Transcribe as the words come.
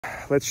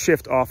let's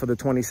shift off of the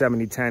 20,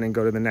 70, 10 and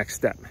go to the next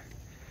step.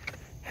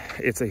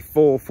 It's a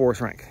full force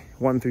rank,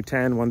 1 through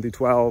 10, 1 through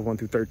 12, 1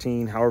 through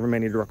 13, however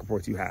many direct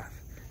reports you have.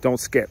 Don't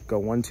skip, go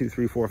 1, 2,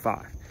 3, 4,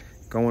 5,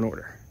 go in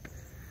order.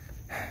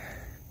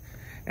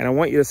 And I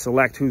want you to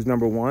select who's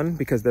number one,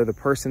 because they're the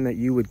person that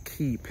you would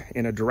keep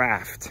in a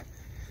draft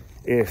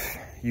if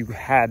you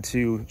had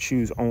to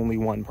choose only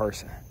one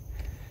person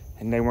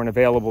and they weren't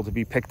available to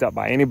be picked up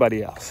by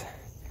anybody else.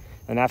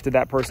 And after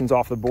that person's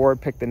off the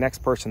board, pick the next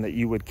person that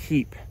you would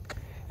keep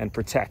and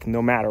protect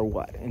no matter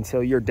what,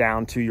 until you're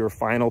down to your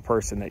final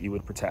person that you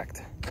would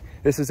protect.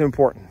 This is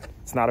important.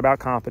 It's not about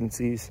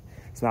competencies.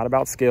 It's not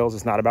about skills.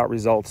 It's not about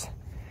results.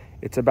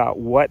 It's about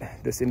what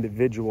this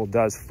individual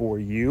does for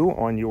you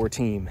on your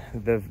team,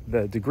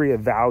 the degree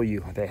of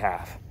value they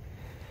have.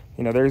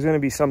 You know, there's going to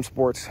be some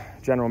sports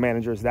general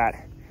managers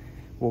that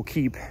will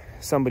keep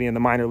somebody in the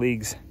minor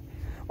leagues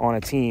on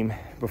a team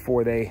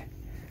before they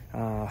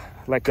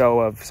let go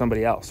of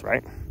somebody else,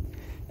 right?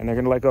 And they're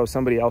going to let go of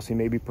somebody else who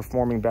may be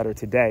performing better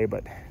today,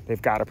 but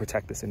they've got to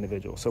protect this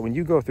individual. So when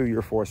you go through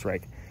your force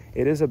rank,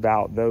 it is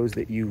about those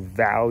that you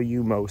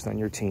value most on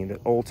your team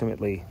that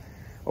ultimately,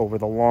 over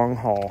the long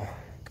haul,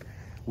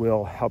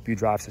 will help you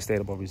drive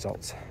sustainable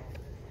results.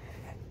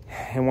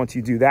 And once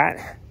you do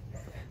that,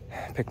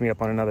 pick me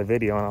up on another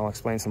video and I'll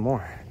explain some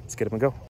more. Let's get up and go.